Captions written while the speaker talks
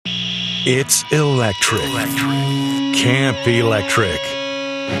It's electric. Camp Electric.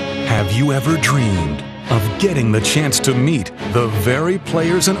 Have you ever dreamed of getting the chance to meet the very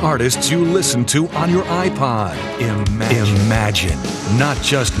players and artists you listen to on your iPod? Imagine not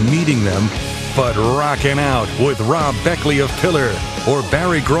just meeting them, but rocking out with Rob Beckley of Pillar or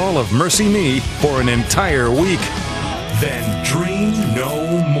Barry Grohl of Mercy Me for an entire week. Then dream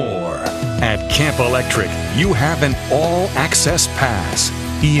no more. At Camp Electric, you have an all-access pass.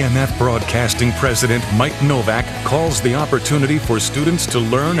 EMF Broadcasting President Mike Novak calls the opportunity for students to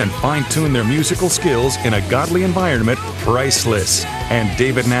learn and fine-tune their musical skills in a godly environment priceless. And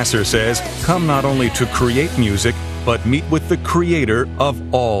David Nasser says, come not only to create music, but meet with the creator of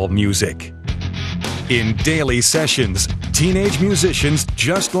all music. In daily sessions, teenage musicians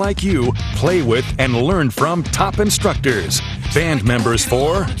just like you play with and learn from top instructors. Band members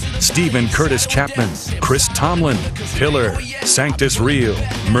for Stephen Curtis Chapman, Chris Tomlin, Pillar, Sanctus Real,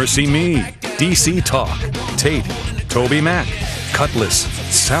 Mercy Me, DC Talk, Tate, Toby Mac, Cutlass,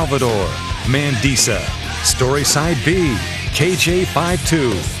 Salvador, Mandisa, Storyside B,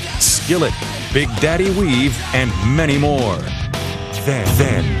 KJ52, Skillet, Big Daddy Weave, and many more.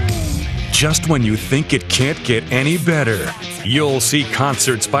 Then, just when you think it can't get any better, you'll see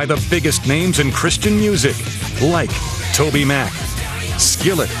concerts by the biggest names in Christian music, like Toby Mac,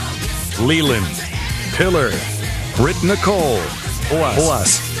 Skillet, Leland, Pillar, Britt Nicole,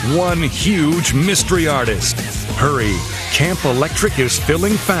 plus one huge mystery artist. Hurry, Camp Electric is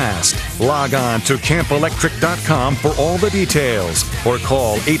filling fast. Log on to campelectric.com for all the details or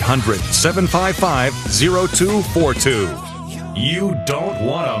call 800-755-0242. You don't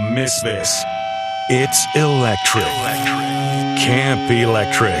want to miss this. It's electric. Camp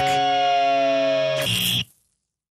Electric.